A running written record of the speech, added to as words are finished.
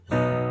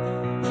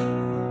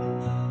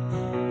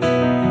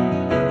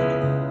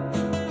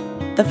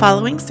The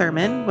following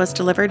sermon was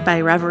delivered by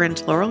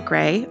Reverend Laurel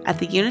Gray at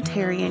the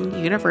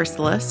Unitarian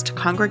Universalist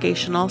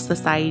Congregational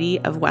Society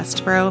of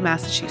Westboro,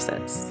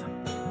 Massachusetts.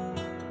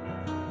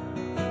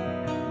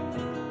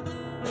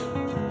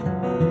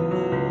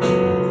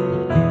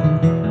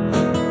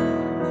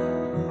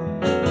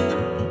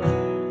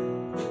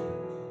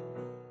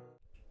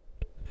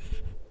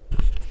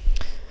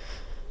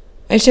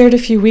 I shared a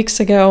few weeks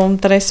ago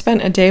that I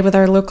spent a day with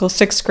our local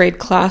 6th grade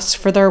class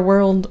for their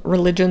World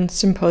Religion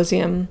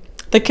Symposium.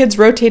 The kids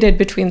rotated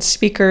between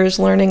speakers,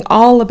 learning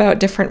all about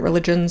different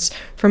religions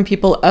from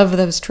people of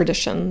those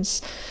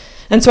traditions.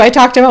 And so I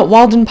talked about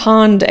Walden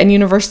Pond and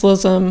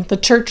Universalism, the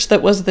church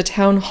that was the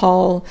town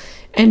hall,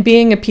 and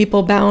being a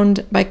people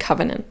bound by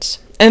covenant.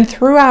 And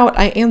throughout,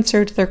 I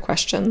answered their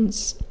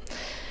questions.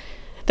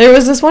 There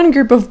was this one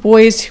group of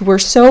boys who were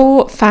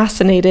so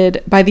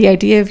fascinated by the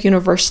idea of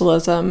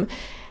universalism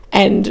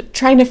and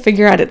trying to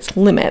figure out its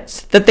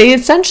limits, that they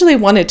essentially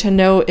wanted to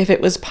know if it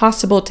was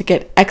possible to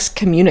get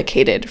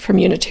excommunicated from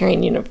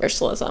Unitarian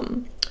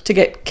Universalism, to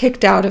get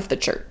kicked out of the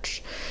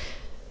church.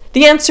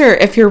 The answer,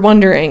 if you're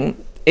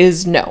wondering,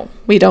 is no,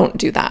 we don't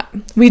do that.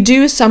 We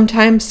do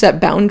sometimes set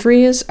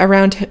boundaries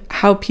around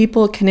how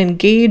people can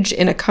engage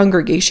in a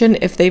congregation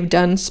if they've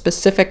done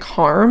specific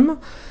harm,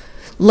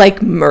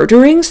 like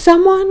murdering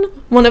someone,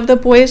 one of the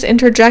boys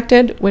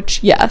interjected,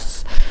 which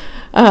yes.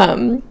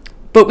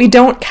 But we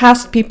don't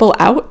cast people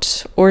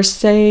out or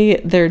say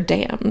they're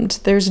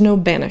damned. There's no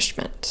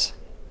banishment.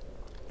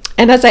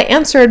 And as I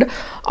answered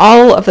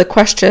all of the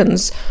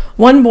questions,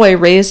 one boy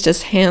raised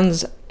his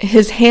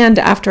hand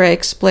after I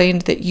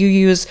explained that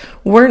UUs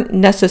weren't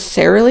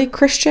necessarily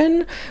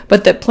Christian,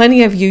 but that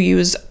plenty of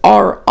UUs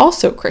are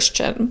also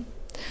Christian.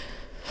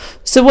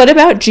 So what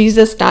about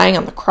Jesus dying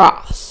on the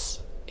cross?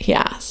 He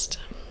asked.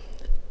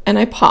 And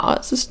I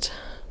paused,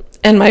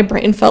 and my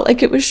brain felt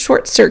like it was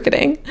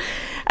short-circuiting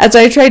as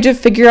I tried to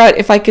figure out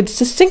if I could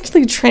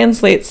succinctly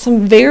translate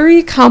some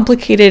very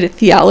complicated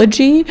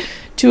theology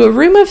to a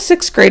room of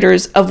 6th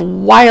graders of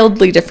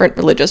wildly different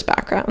religious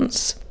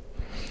backgrounds.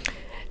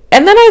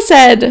 And then I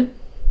said,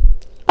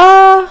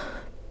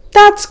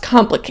 that's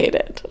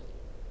complicated.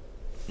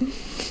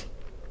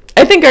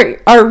 I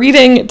think our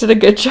reading did a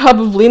good job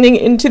of leaning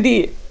into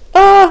the,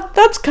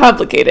 that's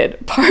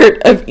complicated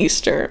part of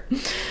Easter.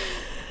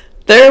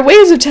 There are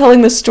ways of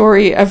telling the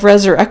story of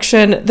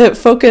resurrection that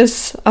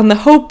focus on the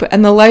hope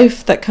and the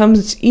life that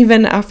comes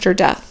even after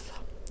death.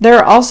 There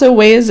are also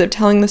ways of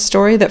telling the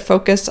story that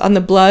focus on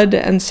the blood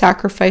and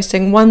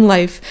sacrificing one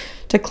life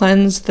to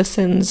cleanse the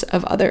sins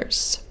of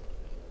others.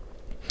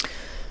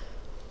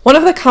 One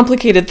of the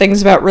complicated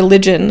things about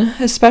religion,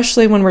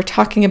 especially when we're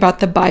talking about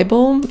the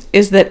Bible,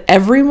 is that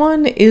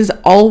everyone is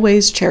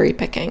always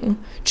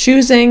cherry-picking,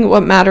 choosing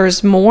what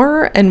matters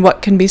more and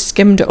what can be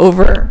skimmed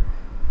over.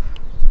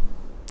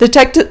 The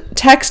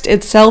text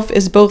itself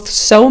is both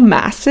so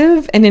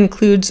massive and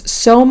includes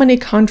so many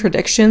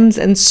contradictions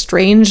and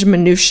strange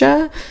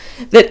minutiae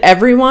that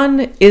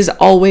everyone is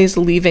always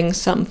leaving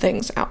some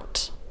things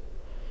out.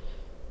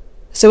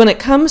 So when it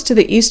comes to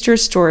the Easter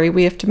story,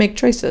 we have to make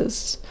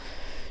choices.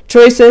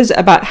 Choices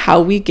about how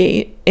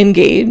we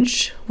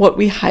engage, what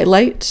we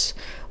highlight,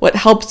 what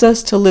helps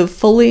us to live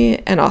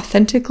fully and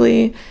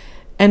authentically,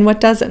 and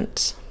what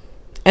doesn't.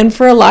 And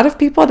for a lot of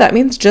people, that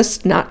means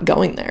just not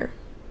going there.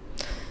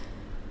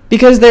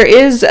 Because there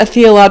is a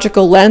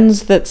theological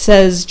lens that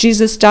says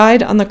Jesus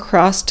died on the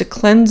cross to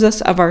cleanse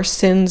us of our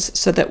sins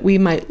so that we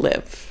might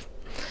live.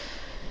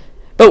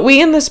 But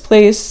we in this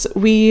place,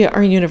 we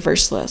are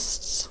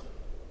universalists.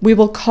 We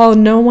will call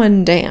no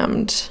one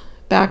damned,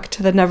 back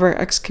to the never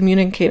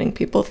excommunicating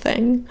people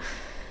thing.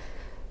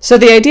 So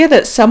the idea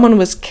that someone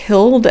was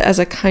killed as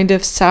a kind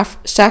of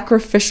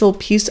sacrificial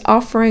peace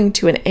offering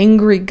to an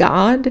angry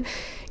God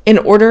in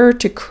order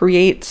to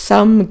create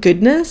some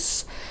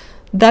goodness,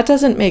 that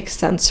doesn't make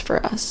sense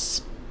for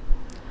us.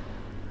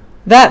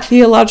 That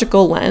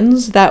theological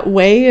lens, that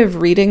way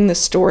of reading the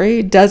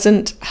story,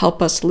 doesn't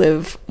help us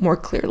live more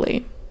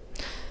clearly.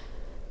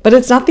 But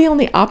it's not the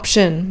only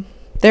option.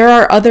 There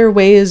are other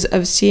ways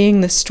of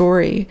seeing the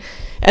story,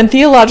 and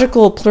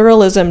theological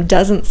pluralism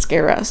doesn't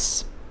scare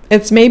us.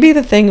 It's maybe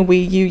the thing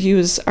we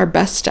UUs are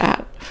best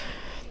at.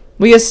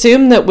 We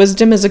assume that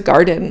wisdom is a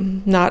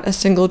garden, not a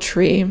single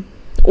tree.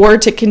 Or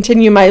to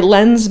continue my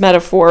lens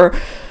metaphor,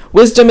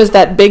 wisdom is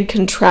that big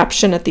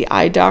contraption at the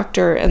eye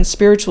doctor, and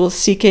spiritual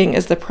seeking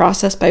is the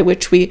process by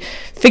which we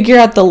figure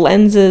out the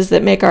lenses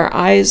that make our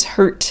eyes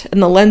hurt,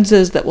 and the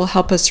lenses that will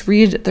help us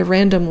read the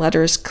random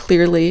letters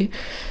clearly,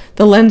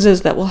 the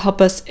lenses that will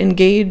help us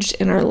engage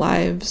in our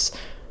lives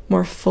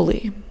more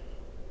fully.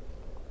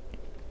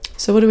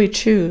 So what do we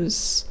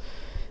choose?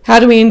 How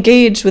do we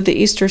engage with the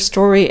Easter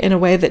story in a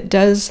way that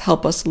does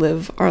help us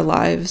live our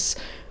lives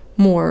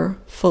more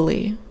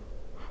fully?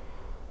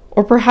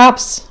 Or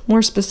perhaps,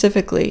 more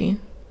specifically,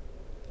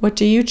 what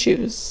do you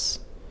choose?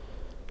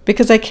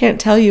 Because I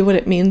can't tell you what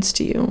it means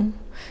to you,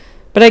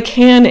 but I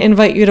can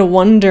invite you to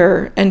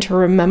wonder and to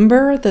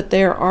remember that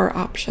there are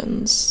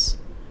options.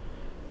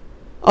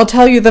 I'll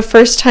tell you, the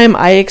first time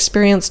I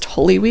experienced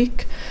Holy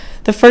Week,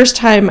 The first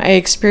time I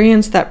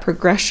experienced that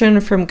progression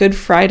from Good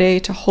Friday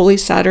to Holy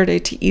Saturday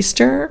to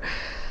Easter,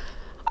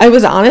 I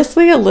was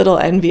honestly a little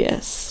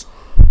envious.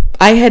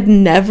 I had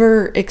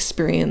never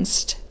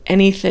experienced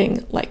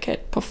anything like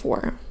it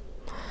before.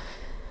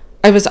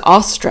 I was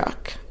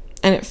awestruck,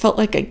 and it felt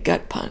like a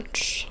gut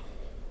punch.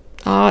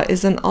 Awe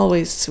isn't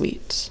always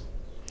sweet.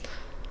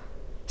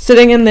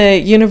 Sitting in the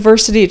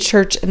university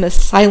church in the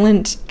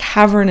silent,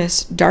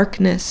 cavernous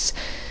darkness,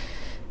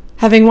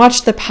 having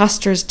watched the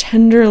pastors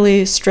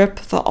tenderly strip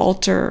the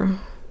altar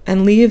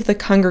and leave the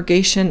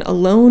congregation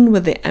alone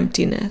with the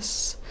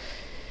emptiness,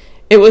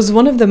 it was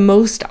one of the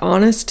most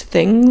honest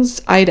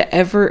things I'd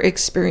ever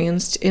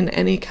experienced in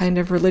any kind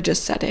of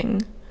religious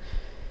setting.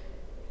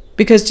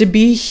 Because to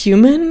be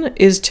human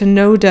is to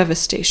know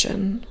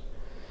devastation.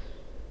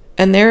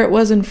 And there it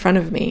was in front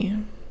of me,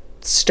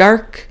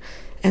 stark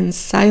and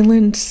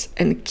silent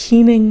and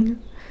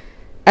keening,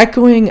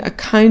 echoing a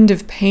kind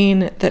of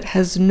pain that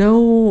has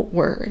no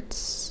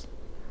words.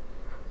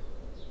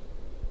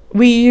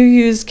 We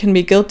UUs can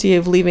be guilty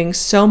of leaving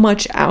so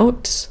much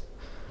out,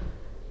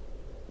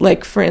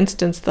 like for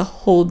instance the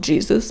whole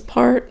Jesus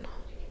part,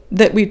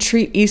 that we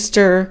treat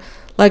Easter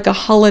like a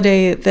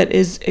holiday that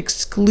is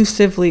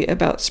exclusively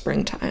about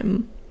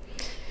springtime.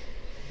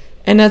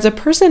 And as a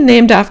person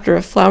named after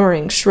a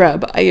flowering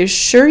shrub, I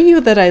assure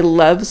you that I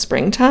love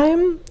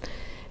springtime,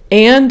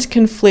 and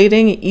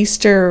conflating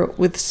Easter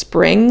with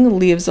spring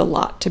leaves a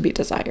lot to be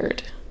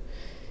desired.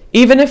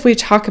 Even if we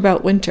talk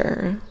about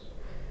winter,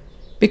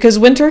 because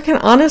winter can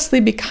honestly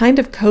be kind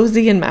of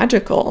cozy and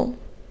magical.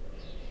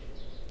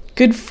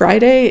 Good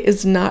Friday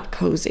is not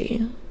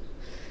cozy.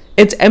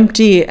 It's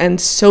empty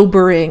and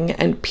sobering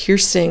and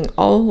piercing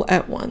all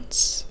at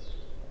once.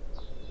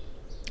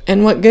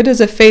 And what good is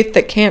a faith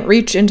that can't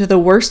reach into the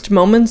worst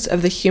moments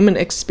of the human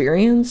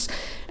experience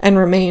and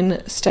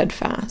remain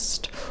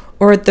steadfast?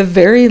 Or at the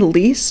very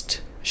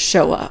least,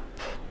 show up.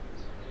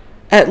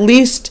 At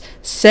least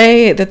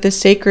say that the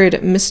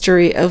sacred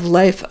mystery of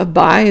life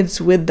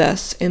abides with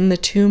us in the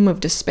tomb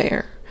of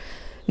despair,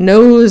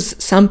 knows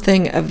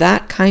something of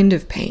that kind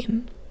of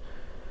pain.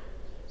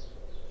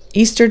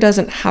 Easter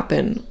doesn't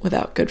happen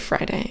without Good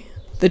Friday.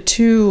 The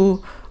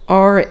two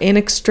are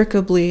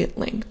inextricably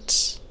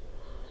linked.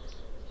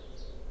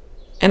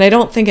 And I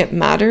don't think it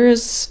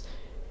matters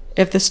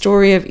if the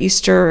story of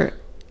Easter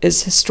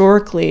is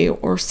historically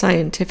or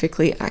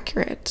scientifically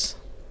accurate.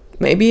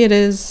 Maybe it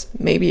is,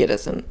 maybe it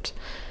isn't.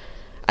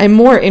 I'm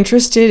more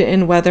interested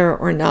in whether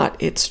or not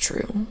it's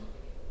true.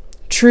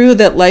 True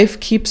that life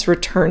keeps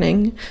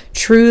returning,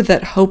 true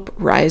that hope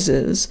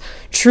rises,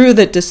 true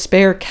that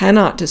despair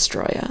cannot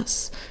destroy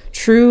us,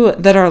 true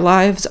that our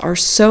lives are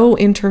so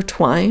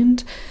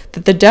intertwined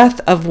that the death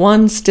of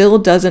one still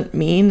doesn't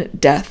mean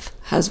death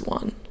has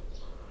won.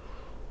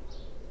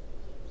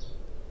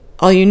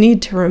 All you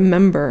need to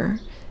remember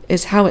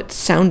is how it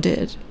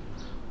sounded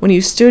when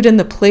you stood in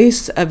the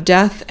place of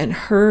death and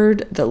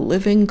heard the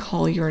living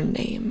call your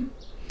name.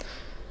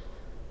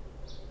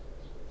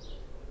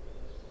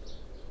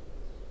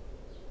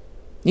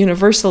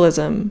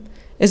 Universalism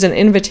is an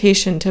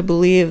invitation to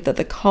believe that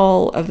the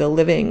call of the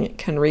living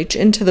can reach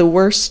into the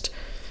worst,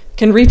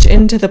 can reach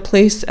into the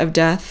place of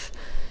death,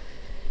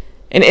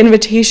 an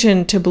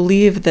invitation to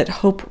believe that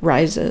hope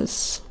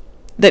rises,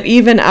 that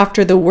even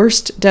after the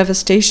worst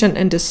devastation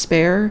and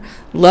despair,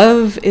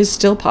 love is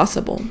still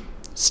possible,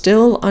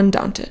 still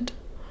undaunted.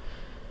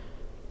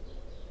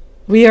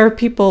 We are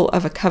people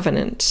of a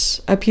covenant,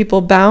 a people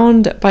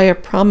bound by a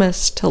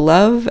promise to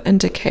love and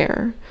to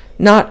care,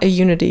 not a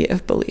unity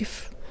of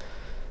belief.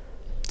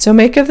 So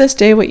make of this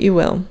day what you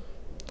will.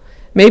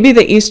 Maybe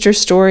the Easter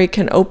story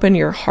can open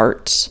your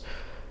heart,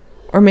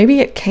 or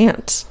maybe it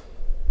can't.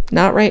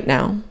 Not right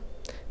now.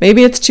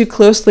 Maybe it's too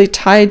closely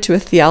tied to a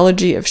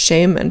theology of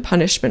shame and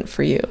punishment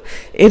for you.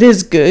 It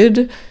is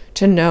good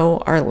to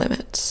know our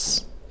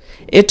limits.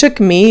 It took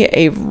me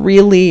a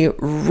really,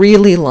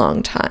 really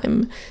long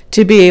time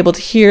to be able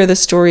to hear the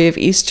story of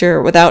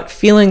Easter without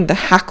feeling the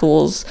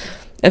hackles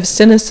of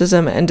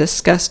cynicism and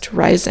disgust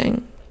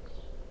rising.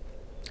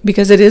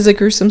 Because it is a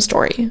gruesome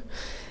story,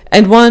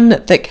 and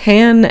one that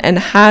can and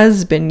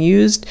has been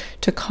used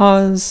to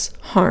cause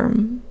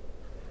harm.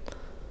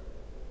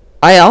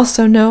 I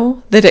also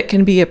know that it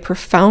can be a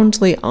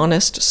profoundly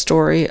honest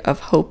story of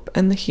hope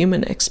and the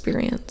human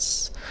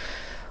experience,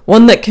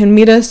 one that can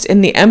meet us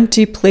in the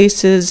empty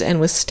places and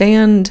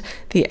withstand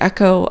the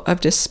echo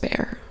of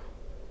despair.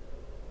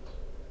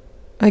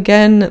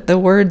 Again, the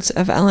words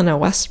of Eleanor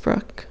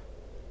Westbrook.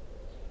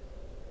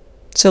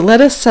 So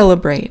let us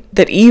celebrate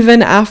that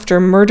even after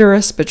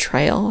murderous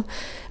betrayal,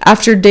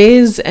 after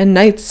days and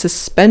nights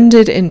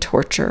suspended in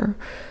torture,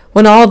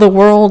 when all the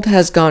world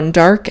has gone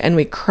dark and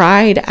we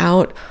cried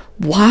out,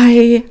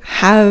 "Why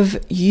have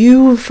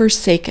you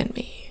forsaken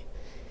me?"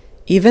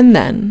 Even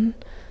then,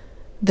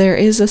 there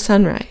is a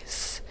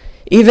sunrise.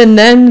 Even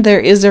then,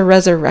 there is a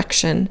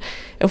resurrection,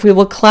 if we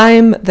will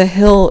climb the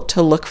hill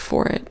to look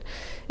for it.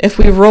 If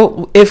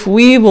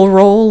we will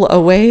roll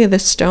away the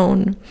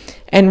stone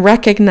and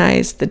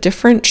recognize the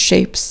different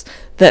shapes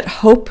that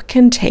hope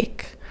can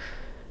take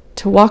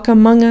to walk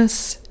among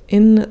us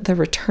in the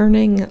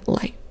returning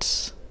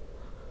light.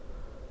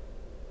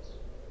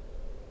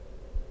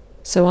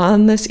 So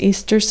on this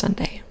Easter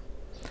Sunday,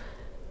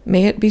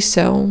 may it be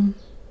so,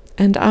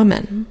 and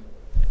Amen.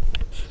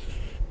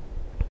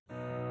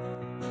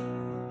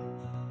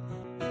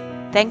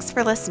 Thanks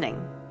for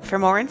listening. For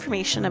more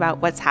information about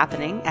what's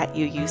happening at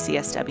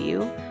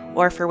UUCSW,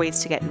 or for ways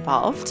to get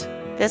involved,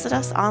 visit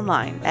us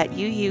online at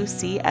uucsw.org.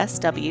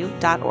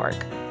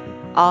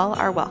 All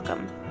are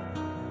welcome.